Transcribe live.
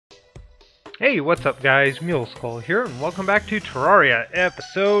Hey, what's up guys, MuleSkull here, and welcome back to Terraria,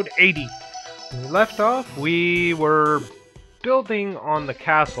 episode 80. When we left off, we were building on the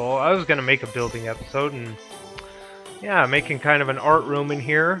castle. I was gonna make a building episode, and yeah, making kind of an art room in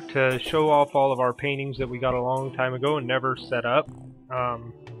here to show off all of our paintings that we got a long time ago and never set up.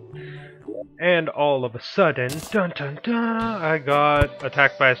 And all of a sudden, dun dun dun, I got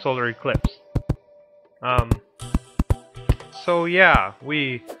attacked by a solar eclipse. So yeah,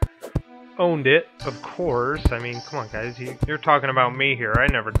 we owned it, of course. I mean, come on guys, you're talking about me here. I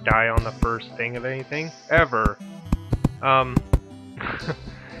never die on the first thing of anything, ever. And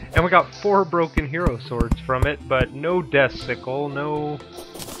we got 4 broken hero swords from it, but no death sickle,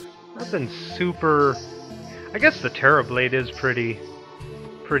 nothing super. I guess the Terra Blade is pretty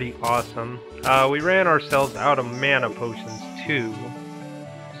awesome. We ran ourselves out of mana potions too,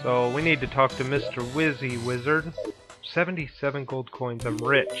 so we need to talk to Mr. Wizzy Wizard. 77 gold coins, I'm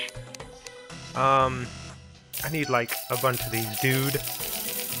rich. I need like a bunch of these, dude.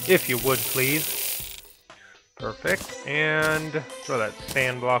 If you would, please. Perfect. And throw that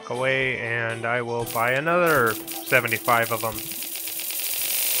sand block away, and I will buy another 75 of them.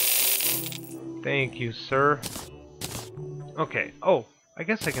 Thank you, sir. Okay. Oh, I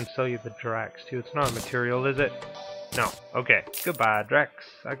guess I can sell you the Drax, too. It's not a material, is it? No. Okay. Goodbye, Drax.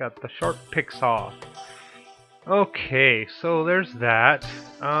 I got the sharp pick saw. Okay, so there's that.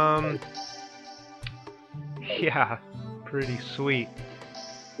 Yeah, pretty sweet.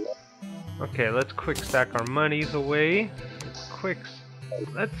 Okay, let's quick stack our monies away.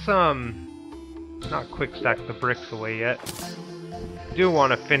 Let's not quick stack the bricks away yet. I do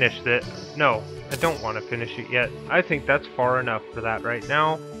want to finish it. No, I don't want to finish it yet. I think that's far enough for that right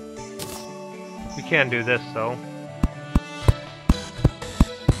now. We can do this though.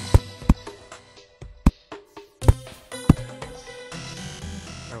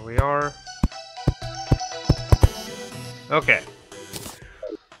 There we are. Okay.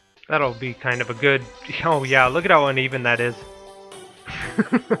 That'll be kind of a good... Oh yeah, look at how uneven that is.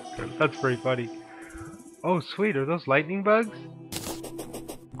 That's pretty funny. Oh sweet, are those lightning bugs?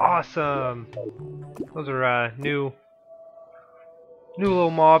 Awesome! Those are new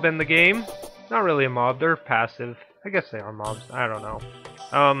little mob in the game. Not really a mob, they're passive. I guess they are mobs, I don't know.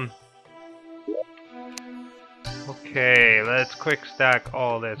 Okay, let's quick stack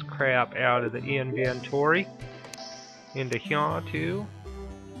all this crap out of the inventory. Into here too.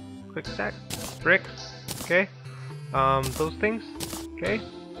 Quick stack. Bricks. Okay. Those things. Okay.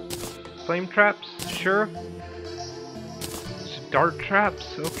 Flame traps. Sure. Dart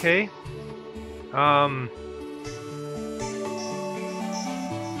traps. Okay. Got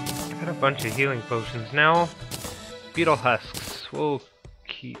a bunch of healing potions now. Beetle husks. We'll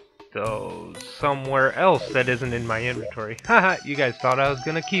keep those somewhere else that isn't in my inventory. Haha, you guys thought I was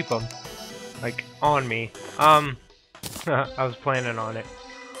gonna keep them. Like, on me. I was planning on it.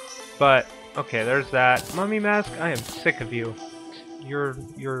 But, okay, there's that. Mummy mask, I am sick of you.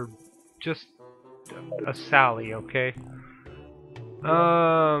 You're just a Sally, okay?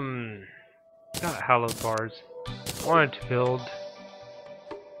 Got hallowed bars. Wanted to build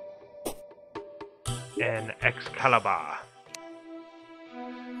an Excalibur.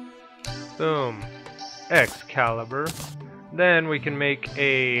 Boom. Excalibur. Then we can make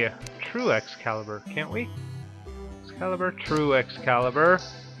a true Excalibur, can't we? Excalibur, true Excalibur.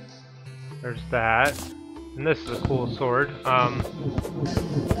 There's that. And this is a cool sword.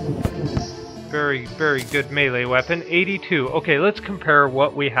 Very, very good melee weapon. 82. Okay, let's compare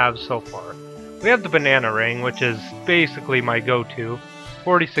what we have so far. We have the banana ring, which is basically my go-to.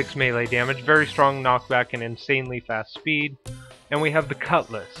 46 melee damage, very strong knockback and insanely fast speed. And we have the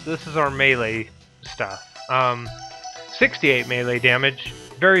cutlass. This is our melee stuff. 68 melee damage.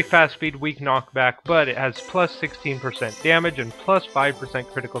 Very fast speed, weak knockback, but it has plus 16% damage and plus 5%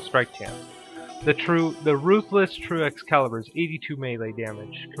 critical strike chance. The Ruthless True Excalibur is 82 melee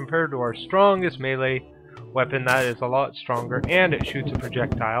damage. Compared to our strongest melee weapon, that is a lot stronger, and it shoots a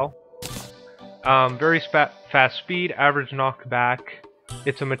projectile. Very fast speed, average knockback.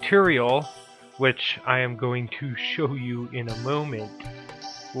 It's a material, which I am going to show you in a moment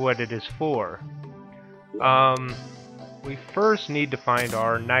what it is for. We first need to find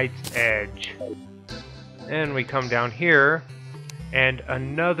our Knight's Edge. And we come down here, and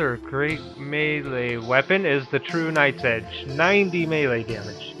another great melee weapon is the True Knight's Edge. 90 melee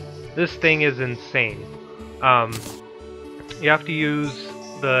damage. This thing is insane. You have to use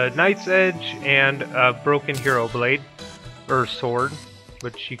the Knight's Edge and a broken hero blade, or sword,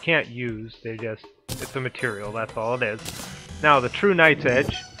 which you can't use, it's a material, that's all it is. Now the True Knight's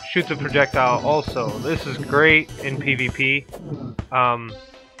Edge shoots a projectile also. This is great in PvP.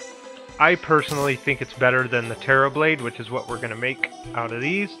 I personally think it's better than the Terra Blade, which is what we're gonna make out of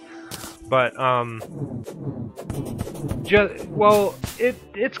these. But well,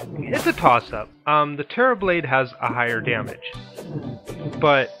 it's a toss-up. The Terra Blade has a higher damage,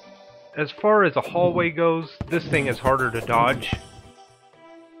 but as far as a hallway goes, this thing is harder to dodge.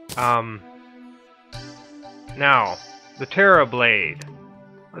 Now, the Terra Blade.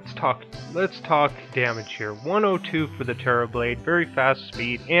 Let's talk damage here. 102 for the Terra Blade, very fast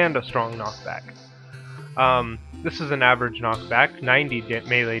speed and a strong knockback. This is an average knockback, 90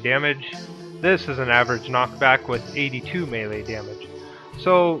 melee damage. This is an average knockback with 82 melee damage.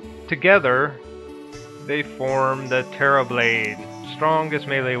 So together, they form the Terra Blade, strongest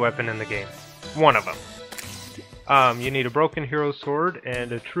melee weapon in the game. One of them. You need a broken hero sword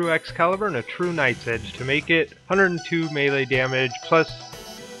and a true Excalibur and a true Knight's Edge to make it. 102 melee damage plus,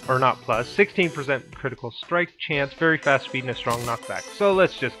 or not plus, 16% critical strike chance, very fast speed, and a strong knockback. So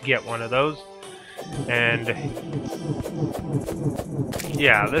let's just get one of those. And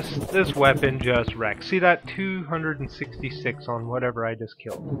yeah, this weapon just wrecks. See that 266 on whatever I just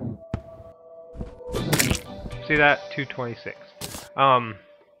killed. See that 226.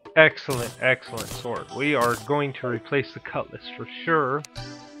 Excellent sword. We are going to replace the cutlass for sure.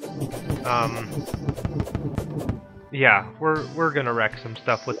 Yeah, we're gonna wreck some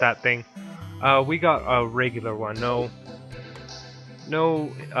stuff with that thing. We got a regular one. No,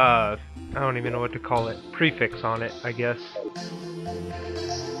 I don't even know what to call it. Prefix on it, I guess.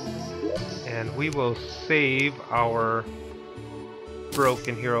 And we will save our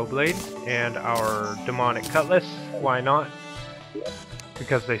broken hero blade and our demonic cutlass. Why not?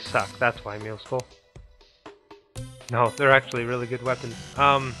 Because they suck. That's why, Mule Skull. No, they're actually really good weapons.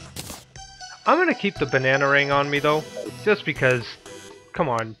 I'm gonna keep the banana ring on me though, just because. Come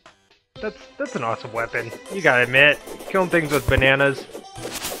on, that's an awesome weapon. You gotta admit, killing things with bananas.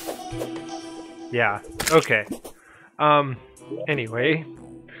 Yeah. Okay. Anyway,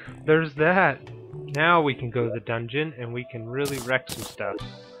 there's that. Now we can go to the dungeon and we can really wreck some stuff.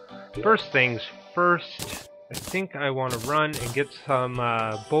 First things first. I think I want to run and get some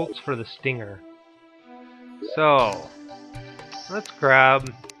bolts for the stinger. So, let's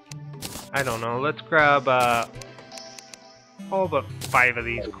grab, I don't know, let's grab all but 5 of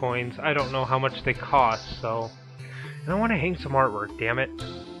these coins. I don't know how much they cost, so. And I want to hang some artwork, damn it.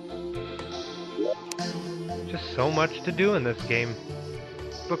 Just so much to do in this game.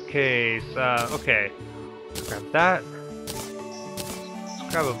 Bookcase, okay. Let's grab that. Let's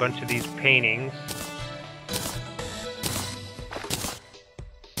grab a bunch of these paintings.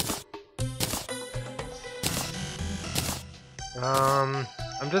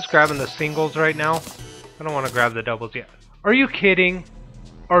 I'm just grabbing the singles right now. I don't want to grab the doubles yet. Are you kidding?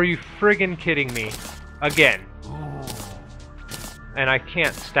 Are you friggin' kidding me? Again. And I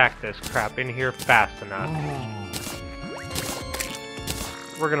can't stack this crap in here fast enough.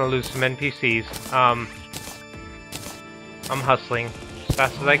 We're gonna lose some NPCs. I'm hustling as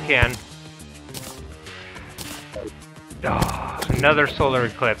fast as I can. Oh, another solar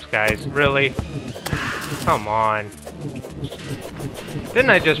eclipse, guys. Really? Come on. Didn't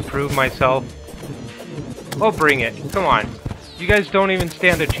I just prove myself? Well, bring it. Come on. You guys don't even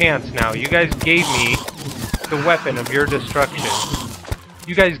stand a chance now. You guys gave me the weapon of your destruction.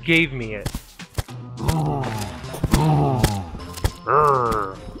 You guys gave me it.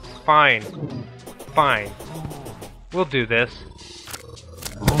 Urgh. Fine. Fine. We'll do this.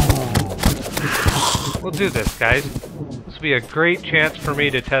 We'll do this, guys. This will be a great chance for me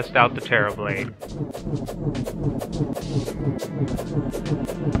to test out the Terra Blade.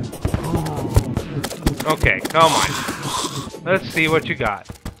 Okay, come on. Let's see what you got.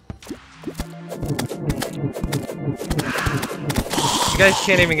 You guys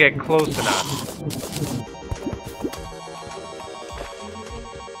can't even get close enough.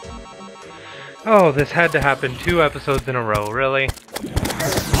 Oh, this had to happen 2 episodes in a row, really?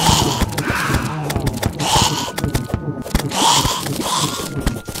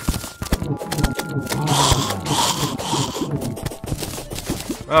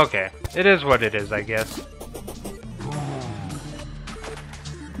 Okay, it is what it is, I guess.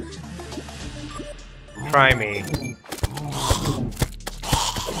 Try me.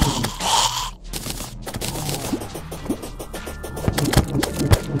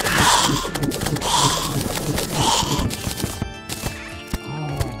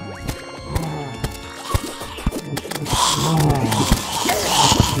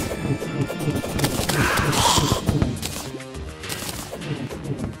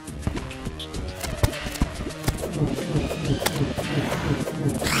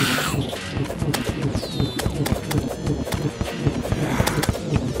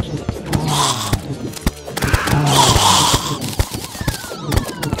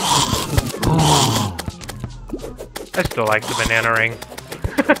 I still like the banana ring.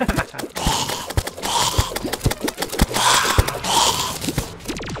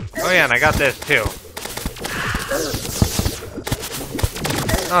 Oh yeah, and I got this too.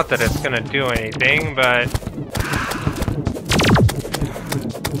 Not that it's gonna do anything, but...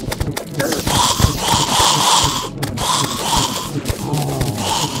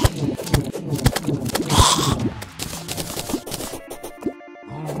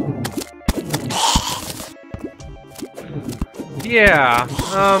 Yeah,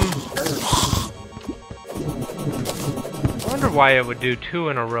 I wonder why it would do 2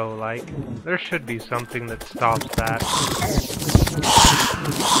 in a row, like, there should be something that stops that.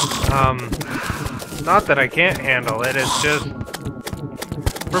 Not that I can't handle it, it's just,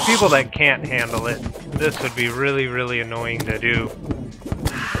 for people that can't handle it, this would be really, really annoying to do.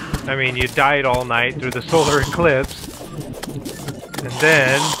 I mean, you died all night through the solar eclipse, and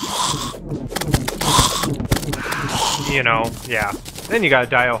then... You know, yeah. Then you gotta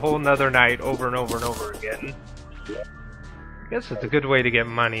die a whole nother night over and over and over again. I guess it's a good way to get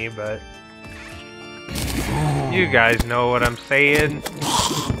money, but... You guys know what I'm saying.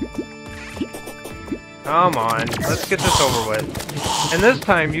 Come on, let's get this over with. And this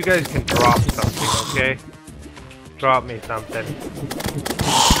time, you guys can drop something, okay? Drop me something.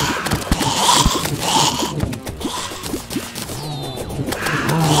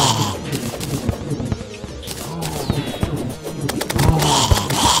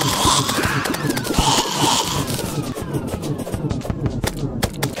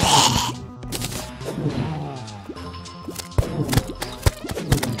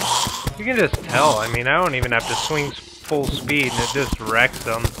 You can just tell, I mean, I don't even have to swing full speed and it just wrecks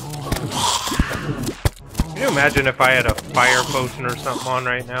them. Can you imagine if I had a fire potion or something on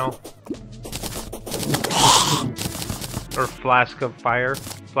right now? Or flask of fire?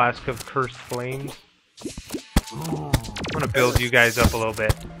 Flask of cursed flames? I'm gonna build you guys up a little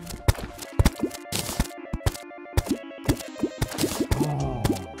bit.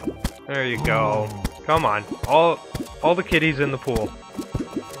 There you go. Come on. All the kitties in the pool.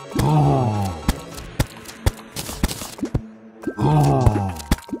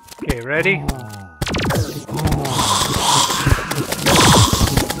 Okay, ready?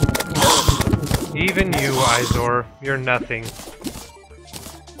 Even you, Izor, you're nothing.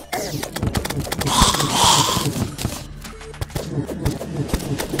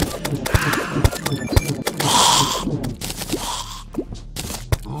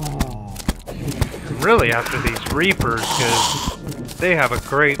 I'm really after these Reapers, because they have a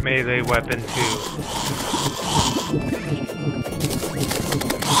great melee weapon too.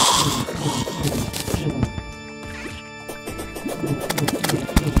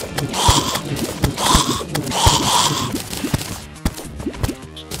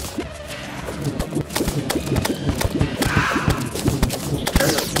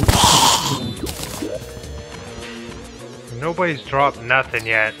 Nobody's dropped nothing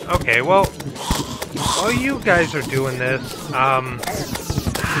yet. Okay, well, while you guys are doing this, I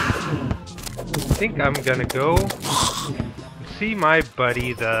think I'm gonna go see my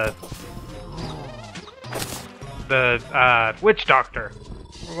buddy, the witch doctor.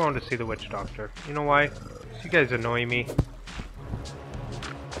 We're going to see the witch doctor. You know why? 'Cause you guys annoy me.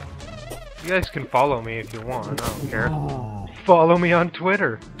 You guys can follow me if you want. I don't care. Follow me on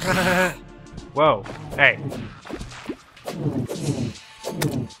Twitter. Whoa. Hey.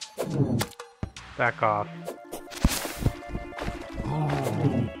 Back off.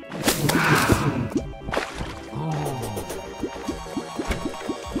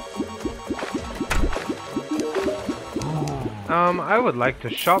 I would like to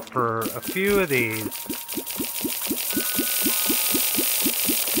shop for a few of these.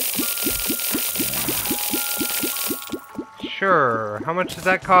 Sure. How much does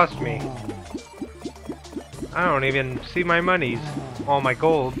that cost me? I don't even see my monies. All my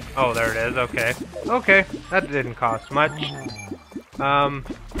gold. Oh, there it is. Okay. Okay. That didn't cost much. Don't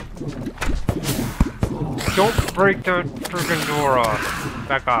break the friggin' door off.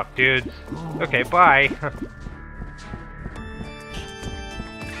 Back off, dudes. Okay, bye.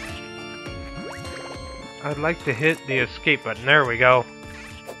 I'd like to hit the escape button. There we go.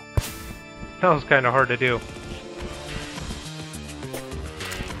 That was kind of hard to do.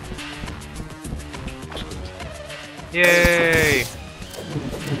 Yay!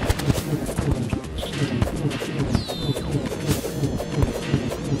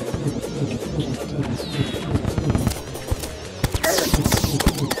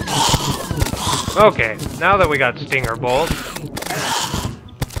 Okay, now that we got Stinger Bolt,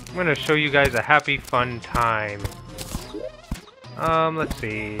 I'm gonna show you guys a happy, fun time. Let's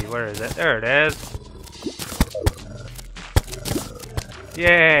see, where is it? There it is.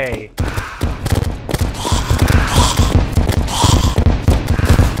 Yay!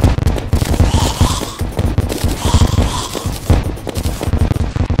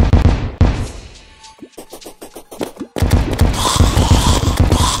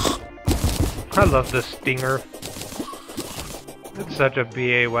 I love the Stinger. It's such a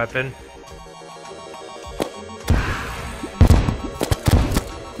BA weapon.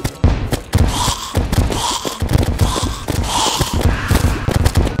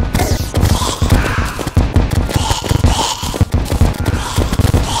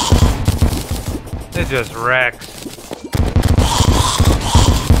 It just wrecks.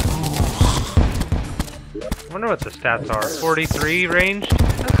 I wonder what the stats are. 43 ranged?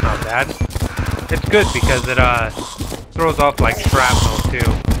 That's not bad. It's good because it throws off like shrapnel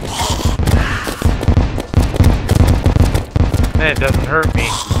too. And it doesn't hurt me.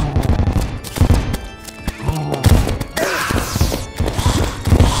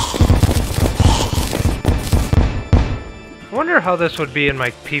 I wonder how this would be in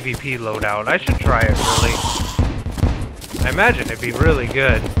my PvP loadout. I should try it, really. I imagine it'd be really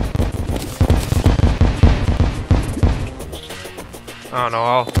good. I don't know,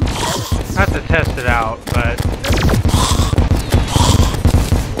 I'll have to test it out, but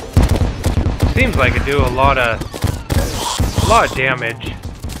it seems like it do a lot of damage.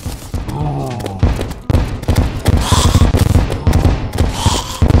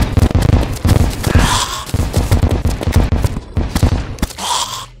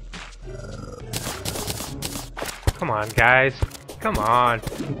 Come on, guys. Come on.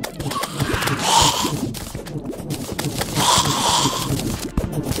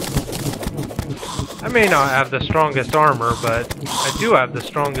 I may not have the strongest armor, but I do have the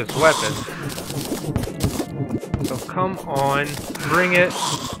strongest weapon. So come on, bring it.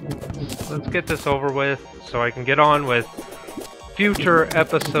 Let's get this over with so I can get on with future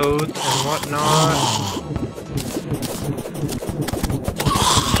episodes and whatnot.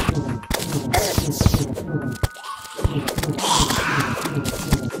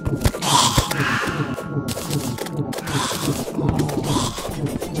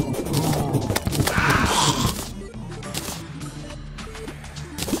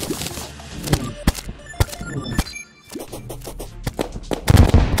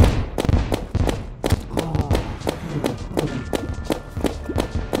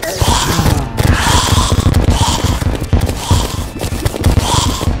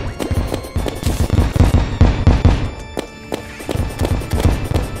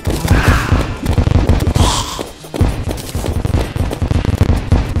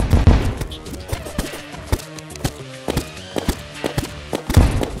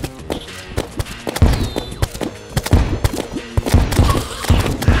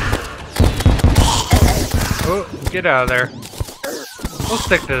 Get out of there. We'll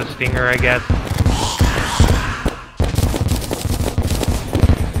stick to the Stinger, I guess.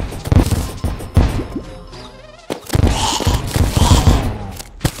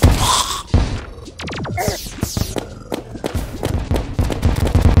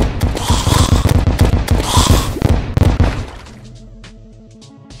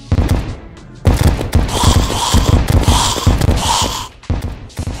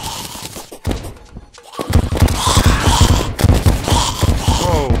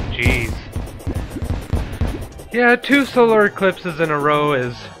 Yeah, 2 solar eclipses in a row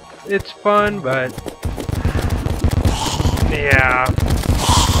it's fun, but yeah.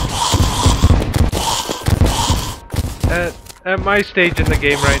 At my stage in the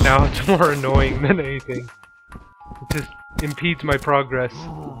game right now, it's more annoying than anything. It just impedes my progress.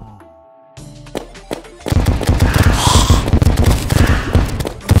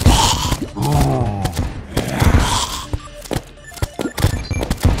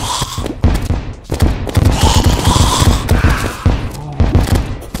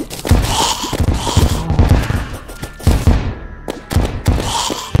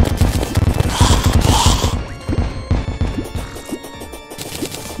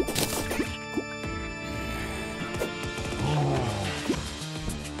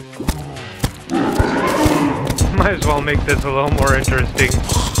 Might as well make this a little more interesting.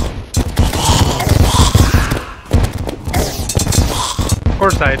 Of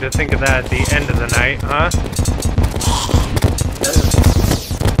course I had to think of that at the end of the night, huh?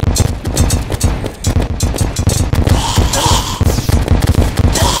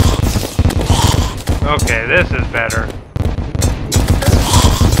 Okay, this is better.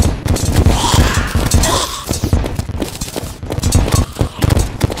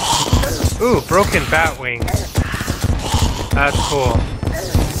 Ooh, broken bat wing. That's cool.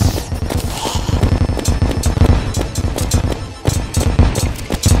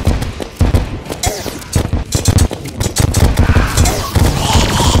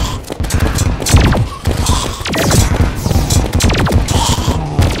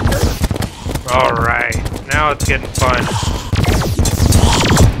 Now it's getting fun.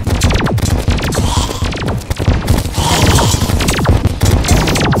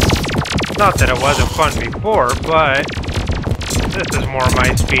 Not that it wasn't fun before, but this is more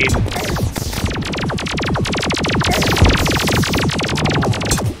my speed.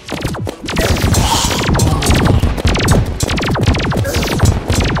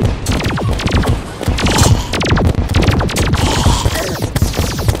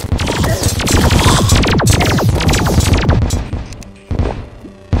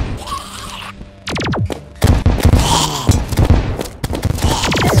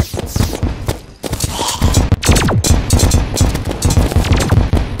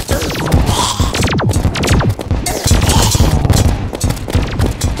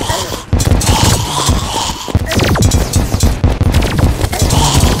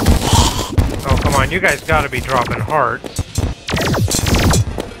 You guys gotta be dropping hearts.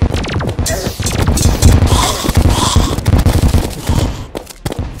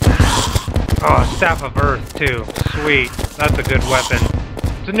 Oh, Staff of Earth, too. Sweet. That's a good weapon.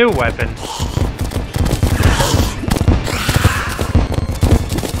 It's a new weapon.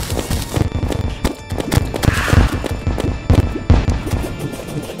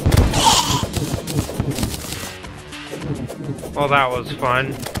 Well, that was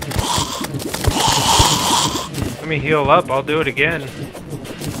fun. Let me heal up, I'll do it again.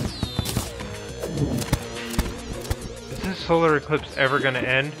 Is this solar eclipse ever gonna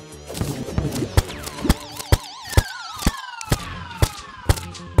end?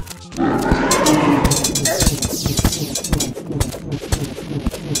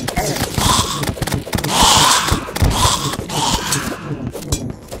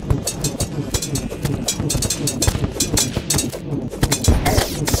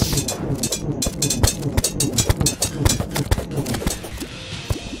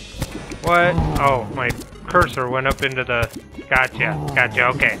 What? Oh, my cursor went up into the... Gotcha, gotcha.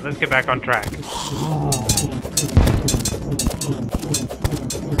 Okay, let's get back on track.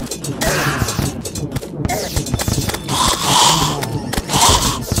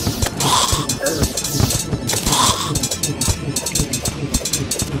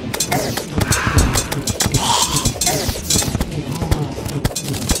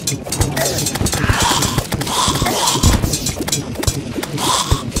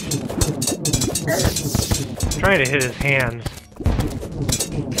 Trying to hit his hands.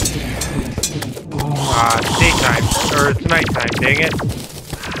 It's daytime, or it's nighttime, dang it.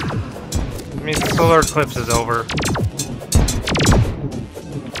 That means the solar eclipse is over.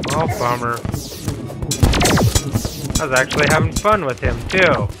 Oh, bummer. I was actually having fun with him,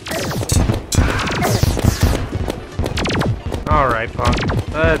 too. Alright,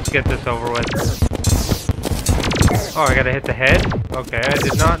 punk. Let's get this over with. Oh, I gotta hit the head? Okay, I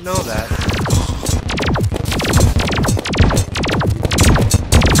did not know that.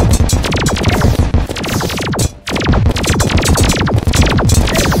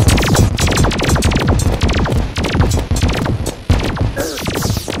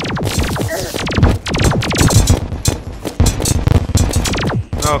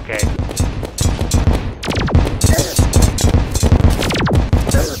 Okay.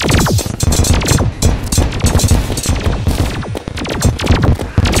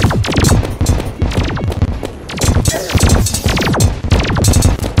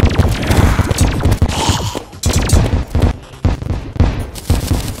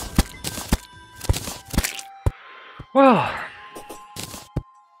 Well,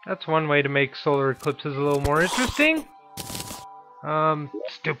 that's one way to make solar eclipses a little more interesting.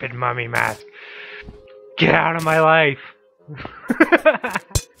 Stupid mummy mask. Get out of my life!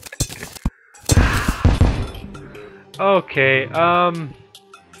 Okay,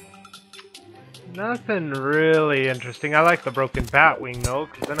 nothing really interesting. I like the broken bat wing though,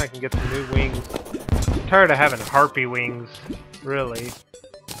 because then I can get some new wings. I'm tired of having harpy wings, really.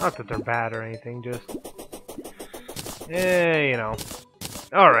 Not that they're bad or anything, just... you know.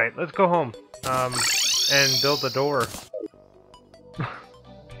 Alright, let's go home. And build the door.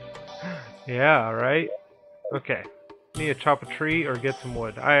 Yeah, right? Okay. Need to chop a tree or get some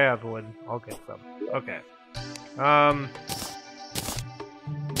wood. I have wood. I'll get some. Okay.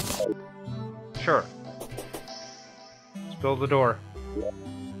 Sure. Let's build the door.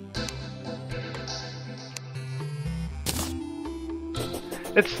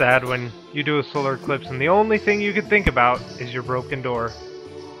 It's sad when you do a solar eclipse and the only thing you can think about is your broken door.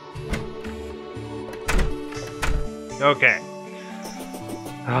 Okay.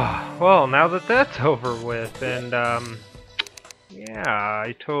 Well, now that that's over with, and, yeah,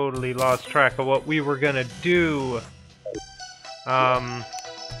 I totally lost track of what we were gonna do. I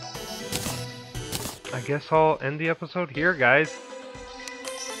I guess I'll end the episode here, guys.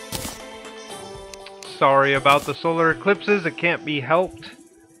 Sorry about the solar eclipses, it can't be helped.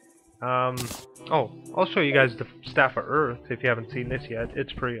 Oh, I'll show you guys the Staff of Earth if you haven't seen this yet.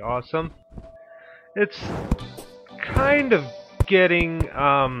 It's pretty awesome. It's kind of getting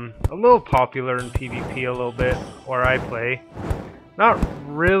a little popular in PvP a little bit where I play. Not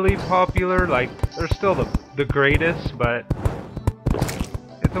really popular, like they're still the greatest, but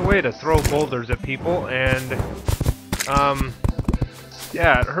it's a way to throw boulders at people, and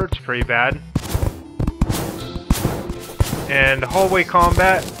yeah, it hurts pretty bad. And hallway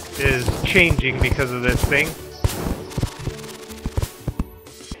combat is changing because of this thing.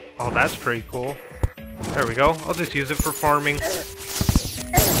 Oh, that's pretty cool. There we go. I'll just use it for farming.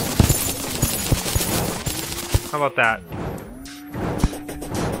 How about that?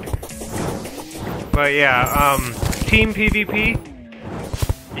 But yeah, team PvP,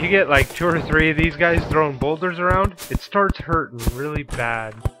 you get like 2 or 3 of these guys throwing boulders around, it starts hurting really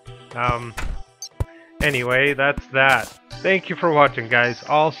bad. Anyway, that's that. Thank you for watching, guys.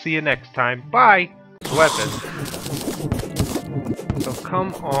 I'll see you next time. Bye! Weapons. So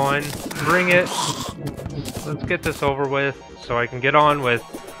come on, bring it. Let's get this over with so I can get on with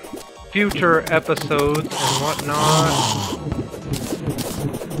future episodes and whatnot.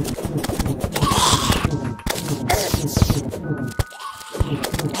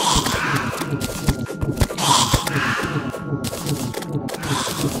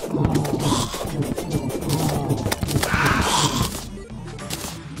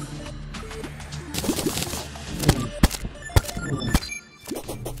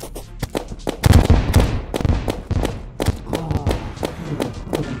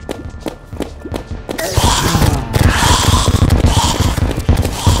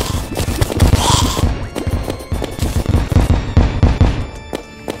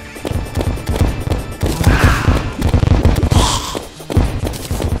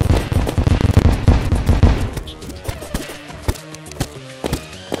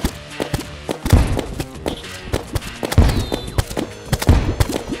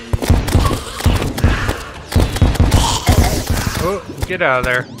 Get out of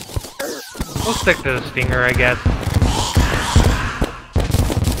there. We'll stick to the stinger, I guess.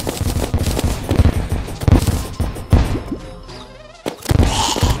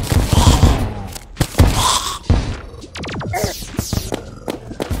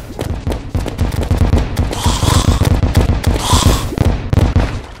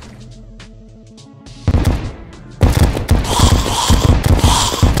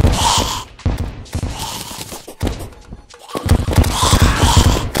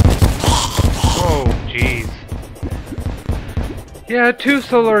 Yeah, 2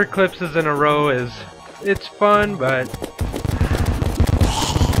 solar eclipses in a row it's fun, but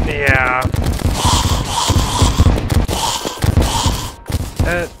yeah.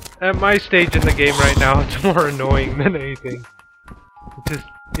 At my stage in the game right now, it's more annoying than anything. It just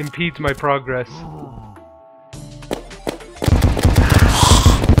impedes my progress.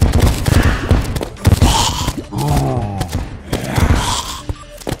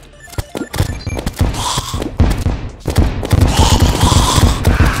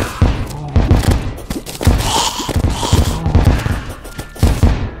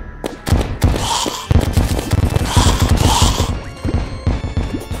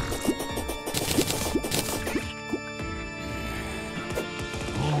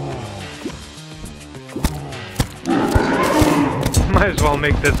 Might as well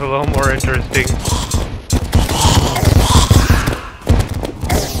make this a little more interesting.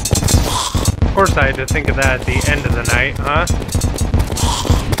 Of course I had to think of that at the end of the night, huh?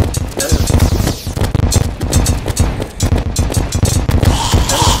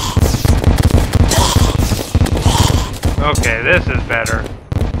 Okay, this is better.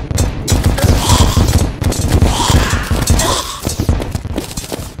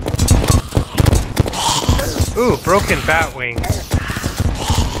 Ooh, broken bat wing.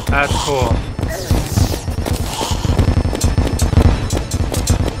 That's cool.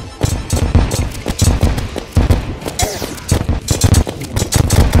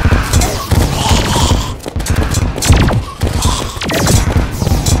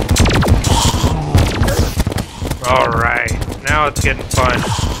 Alright, now it's getting fun.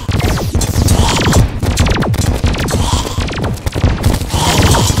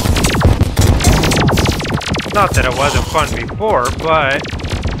 Not that it wasn't fun before, but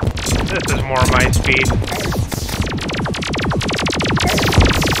this is more my speed.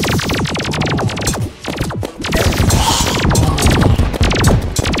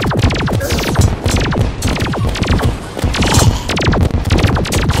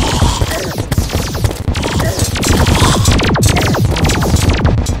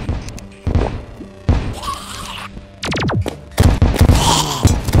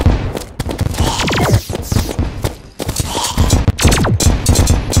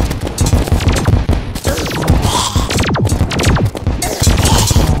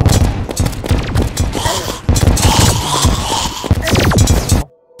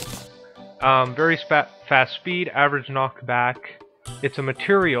 Very fast speed, average knockback. It's a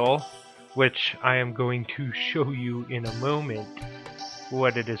material, which I am going to show you in a moment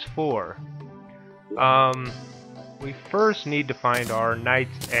what it is for. We first need to find our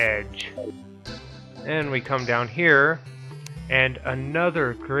Knight's Edge. And we come down here, and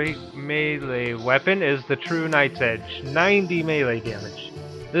another great melee weapon is the true Knight's Edge. 90 melee damage.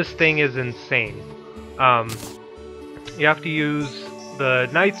 This thing is insane. You have to use the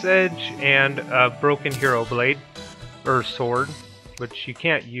Knight's Edge and a broken hero blade, or sword, which you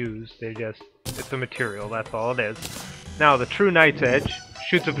can't use, it's a material, that's all it is. Now, the true Knight's Edge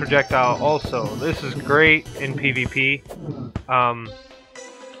shoots a projectile also. This is great in PvP.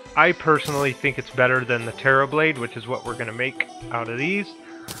 I personally think it's better than the Terra Blade, which is what we're going to make out of these.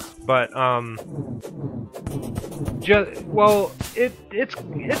 But, well,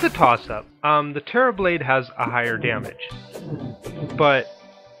 it's a toss-up. The Terra Blade has a higher damage. But,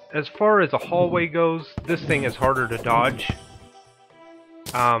 as far as a hallway goes, this thing is harder to dodge.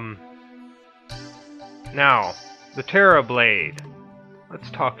 Now, the Terra Blade. Let's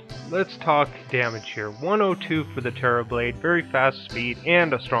talk damage here. 102 for the Terra Blade, very fast speed,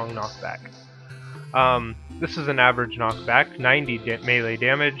 and a strong knockback. This is an average knockback, 90 melee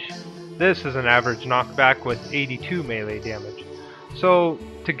damage. This is an average knockback with 82 melee damage. So,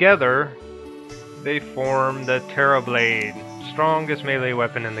 together, they form the Terra Blade, strongest melee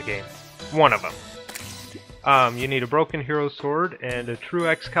weapon in the game. One of them. You need a broken hero sword and a true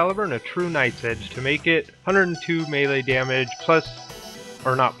Excalibur and a true Knight's Edge to make it. 102 melee damage plus,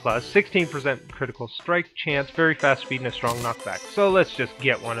 or not plus, 16% critical strike chance, very fast speed, and a strong knockback. So let's just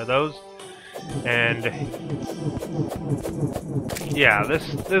get one of those. And yeah,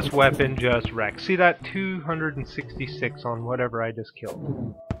 this weapon just wrecks. See that 266 on whatever I just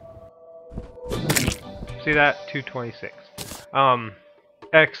killed. See that 226.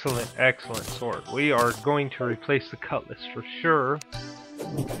 Excellent sword. We are going to replace the cutlass for sure.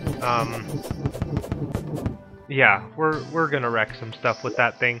 Yeah, we're gonna wreck some stuff with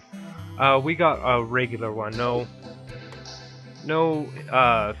that thing. We got a regular one. No,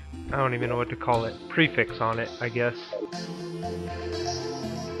 I don't even know what to call it. Prefix on it, I guess.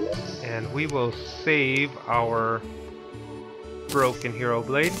 And we will save our broken hero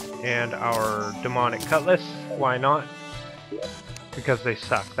blade and our demonic cutlass. Why not? Because they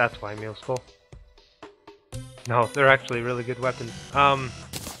suck. That's why, Mule Skull. No, they're actually really good weapons. I'm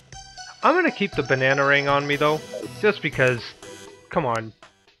gonna keep the banana ring on me though, just because. Come on,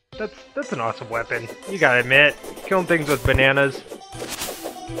 that's an awesome weapon. You gotta admit, killing things with bananas.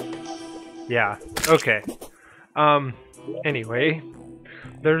 Yeah. Okay. Anyway,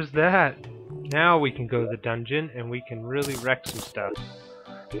 there's that. Now we can go to the dungeon and we can really wreck some stuff.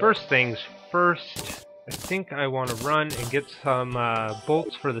 First things first. I think I want to run and get some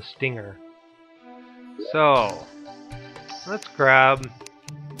bolts for the stinger. So, let's grab,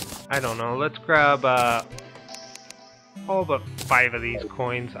 I don't know, let's grab all but 5 of these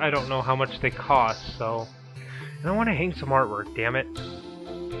coins. I don't know how much they cost, so. And I want to hang some artwork, damn it.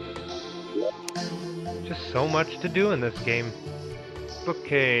 Just so much to do in this game.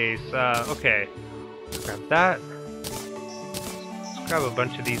 Bookcase, okay. Let's grab that. Let's grab a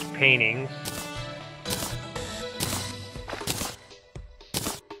bunch of these paintings.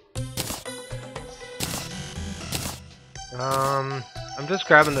 I'm just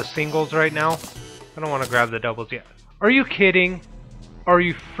grabbing the singles right now. I don't want to grab the doubles yet. Are you kidding? Are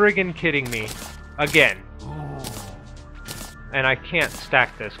you friggin' kidding me? Again. And I can't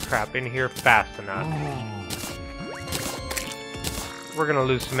stack this crap in here fast enough. We're gonna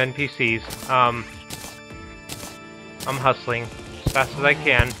lose some NPCs. I'm hustling as fast as I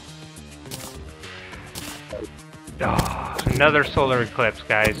can. Oh, another solar eclipse,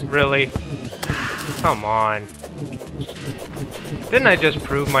 guys. Really? Come on. Didn't I just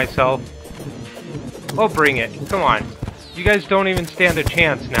prove myself? Oh, bring it. Come on. You guys don't even stand a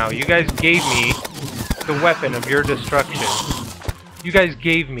chance now. You guys gave me the weapon of your destruction. You guys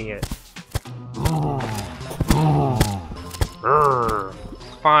gave me it. Urgh.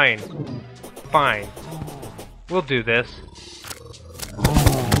 Fine. Fine. We'll do this.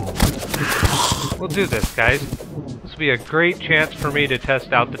 We'll do this, guys. This will be a great chance for me to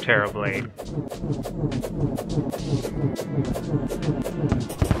test out the Terra Blade.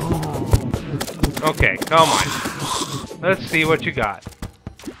 Okay, come on. Let's see what you got.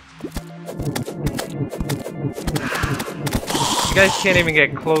 You guys can't even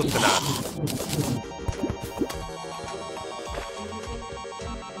get close enough.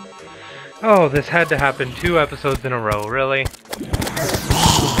 Oh, this had to happen 2 episodes in a row, really?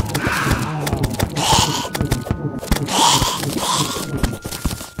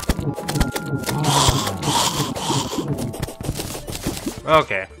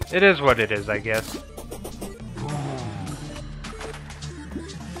 Okay, it is what it is, I guess.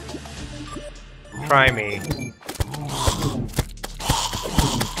 Try me.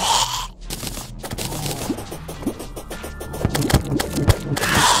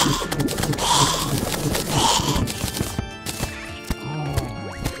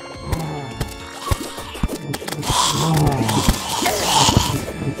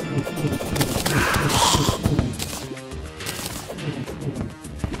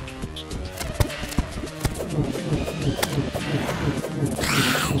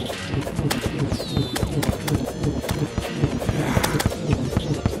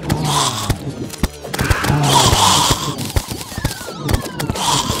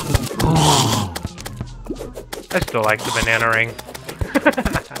 I still like the banana ring.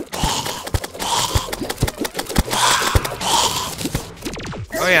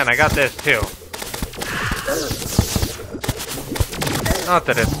 Oh yeah, and I got this too. Not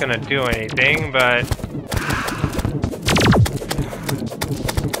that it's gonna do anything, but...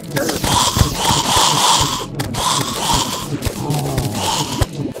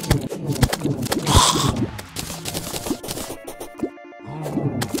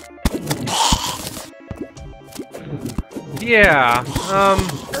 yeah, I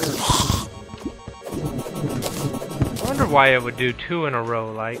wonder why it would do 2 in a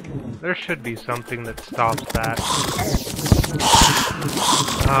row, like, there should be something that stops that.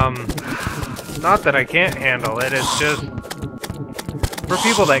 Not that I can't handle it, it's just, for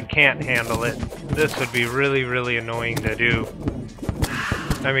people that can't handle it, this would be really, really annoying to do.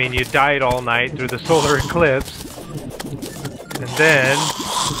 I mean, you died all night through the solar eclipse, and then...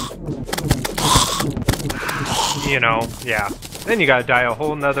 you know, yeah. Then you gotta die a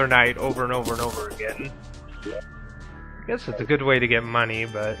whole nother night over and over and over again. I guess it's a good way to get money,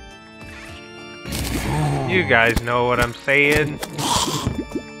 but... you guys know what I'm saying.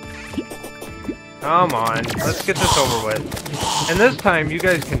 Come on, let's get this over with. And this time, you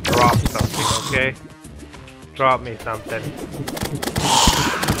guys can drop something, okay? Drop me something.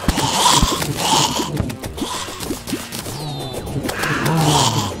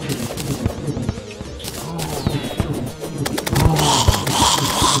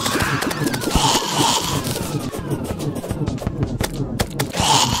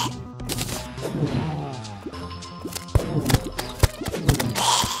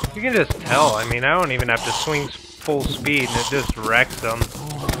 You can just tell, I mean, I don't even have to swing full speed and it just wrecks them.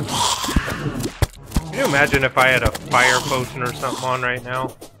 Can you imagine if I had a fire potion or something on right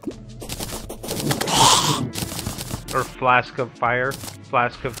now? Or flask of fire?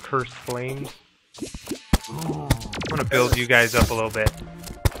 Flask of cursed flames? I'm gonna build you guys up a little bit.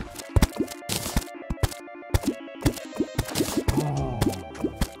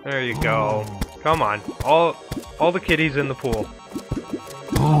 There you go. Come on. All the kitties in the pool.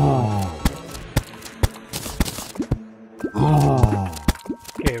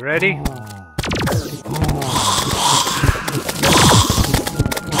 Okay, ready?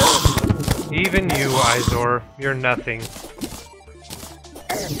 Even you, Izor, you're nothing.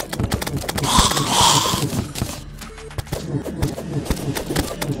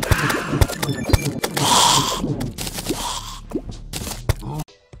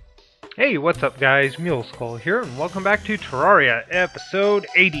 Hey, what's up guys? Muleskull here, and welcome back to Terraria, episode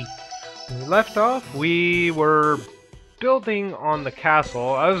 80. When we left off, we were building on the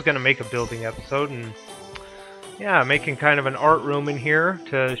castle. I was going to make a building episode, and yeah, making kind of an art room in here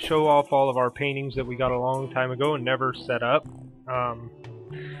to show off all of our paintings that we got a long time ago and never set up.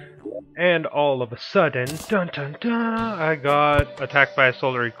 And all of a sudden, dun dun dun, I got attacked by a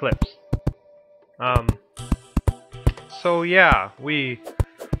solar eclipse. So yeah, we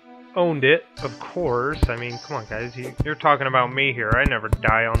owned it, of course. I mean, come on guys, you're talking about me here. I never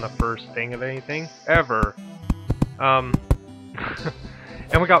die on the first thing of anything, ever. And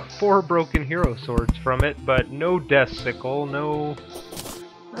we got 4 broken hero swords from it, but no death sickle,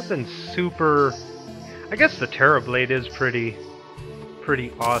 nothing super... I guess the Terra Blade is pretty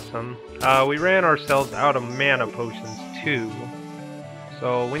awesome. We ran ourselves out of mana potions too,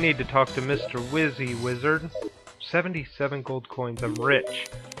 so we need to talk to Mr. Wizzy Wizard. 77 gold coins, I'm rich.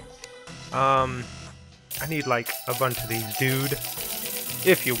 I need like a bunch of these, dude.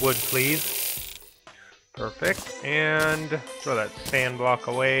 If you would, please. Perfect. And throw that sand block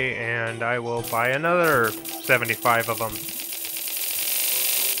away, and I will buy another 75 of them.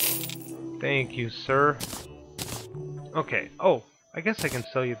 Thank you, sir. Okay. Oh, I guess I can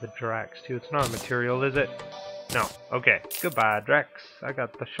sell you the Drax, too. It's not a material, is it? No. Okay. Goodbye, Drax. I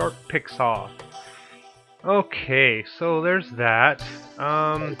got the sharp pick saw. Okay, so there's that.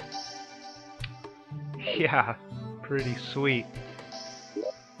 Yeah, pretty sweet.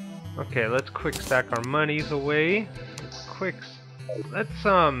 Okay, let's quick stack our monies away. Let's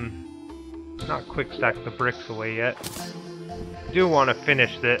not quick stack the bricks away yet. I do want to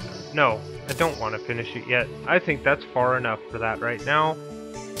finish this. No, I don't want to finish it yet. I think that's far enough for that right now.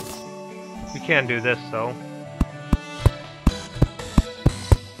 We can do this though.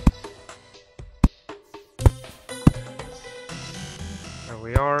 There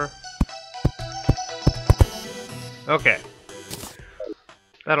we are. Okay.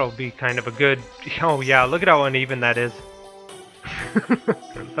 That'll be kind of a good... Oh yeah, look at how uneven that is.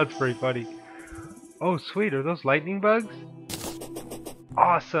 That's pretty funny. Oh sweet, are those lightning bugs?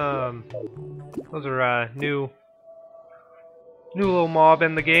 Awesome! Those are new little mob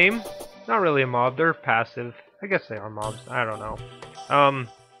in the game. Not really a mob, they're passive. I guess they are mobs, I don't know.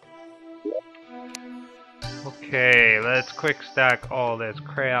 Okay, let's quick stack all this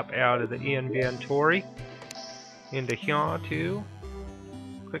crap out of the inventory. Into here too.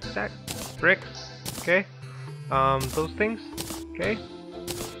 Quick stack. Bricks. Okay. Those things. Okay.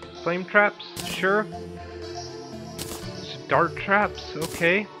 Flame traps. Sure. Dart traps.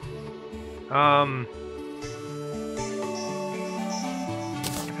 Okay. I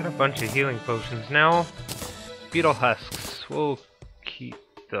got a bunch of healing potions now. Beetle husks. We'll keep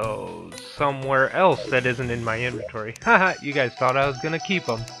those somewhere else that isn't in my inventory. Haha, you guys thought I was gonna keep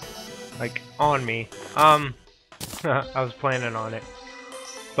them. Like, on me. I was planning on it.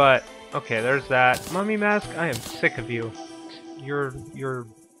 But, okay, there's that. Mummy mask, I am sick of you. You're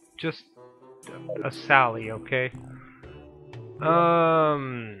just a Sally, okay?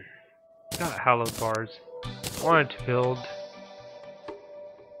 Got hallowed bars. Wanted to build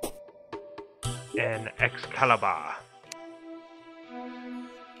an Excalibur.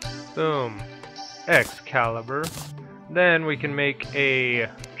 Boom. Excalibur. Then we can make a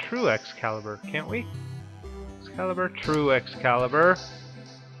true Excalibur, can't we? Excalibur, true Excalibur.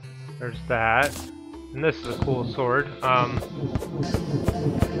 There's that. And this is a cool sword.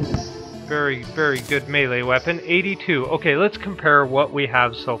 Very, very good melee weapon. 82. Okay, let's compare what we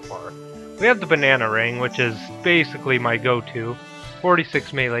have so far. We have the banana ring, which is basically my go-to.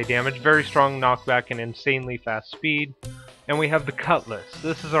 46 melee damage, very strong knockback and insanely fast speed. And we have the cutlass.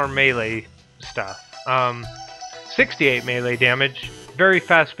 This is our melee stuff. 68 melee damage, very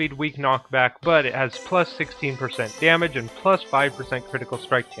fast speed, weak knockback, but it has plus 16% damage and plus 5% critical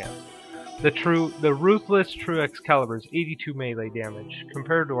strike chance. The ruthless true Excalibur is 82 melee damage.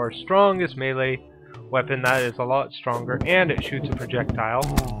 Compared to our strongest melee weapon, that is a lot stronger, and it shoots a projectile.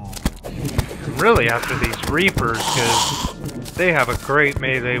 I'm really after these Reapers, because they have a great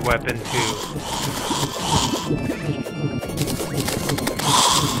melee weapon too.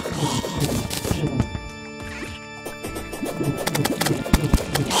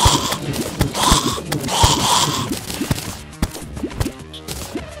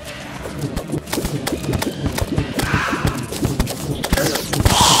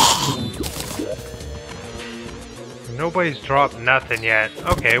 Nobody's dropped nothing yet.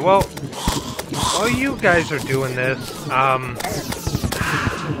 Okay, well, while you guys are doing this, I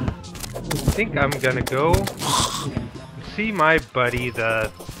think I'm gonna go see my buddy,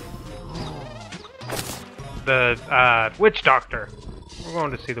 the witch doctor. We're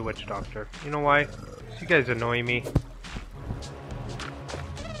going to see the witch doctor. You know why? You guys annoy me.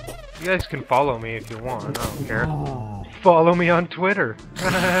 You guys can follow me if you want. I don't care. Follow me on Twitter.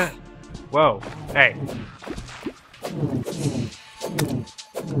 Whoa. Hey.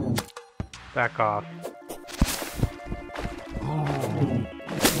 Back off.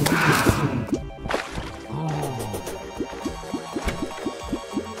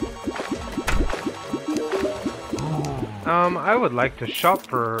 I would like to shop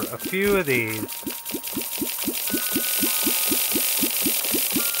for a few of these.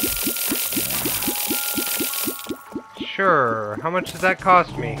 Sure, how much does that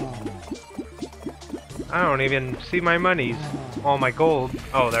cost me? I don't even see my monies. All my gold.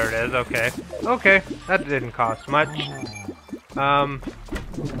 Oh, there it is, okay. Okay, that didn't cost much.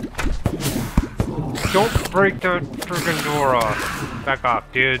 Don't break the friggin' door off. Back off,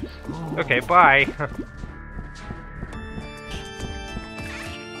 dudes. Okay, bye.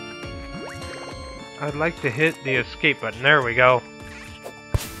 I'd like to hit the escape button. There we go.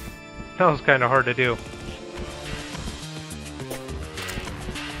 That was kind of hard to do.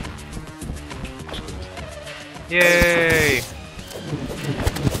 Yay!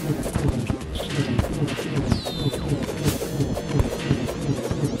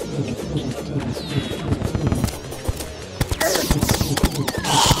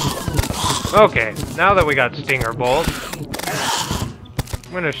 Okay, now that we got Stinger Bolt,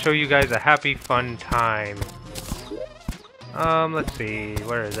 I'm gonna show you guys a happy, fun time. Let's see.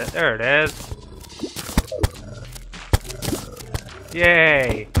 Where is it? There it is.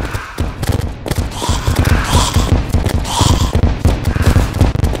 Yay!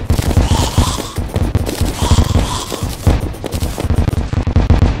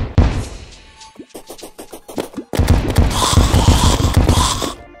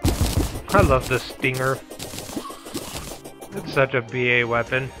 I love the Stinger. It's such a BA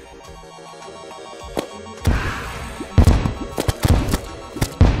weapon.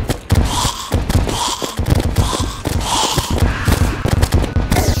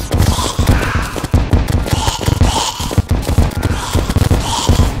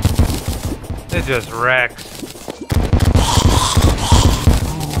 It just wrecks.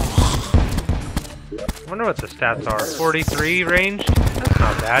 I wonder what the stats are. 43 ranged? That's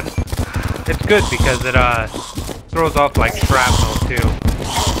not bad. It's good because it throws off like shrapnel too.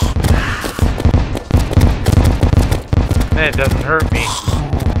 And it doesn't hurt me.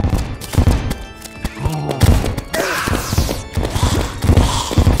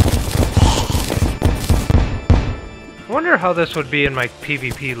 I wonder how this would be in my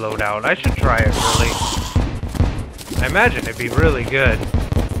PvP loadout. I should try it, really. I imagine it'd be really good.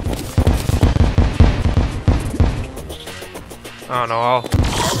 I don't know, I'll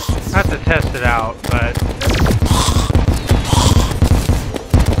have to test it out, but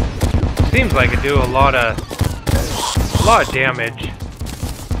seems like it do a lot of damage.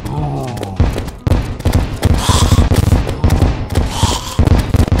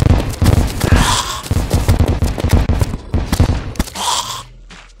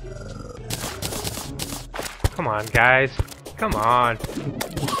 Come on, guys. Come on.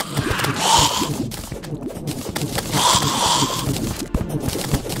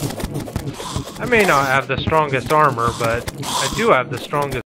 I may not have the strongest armor, but I do have the strongest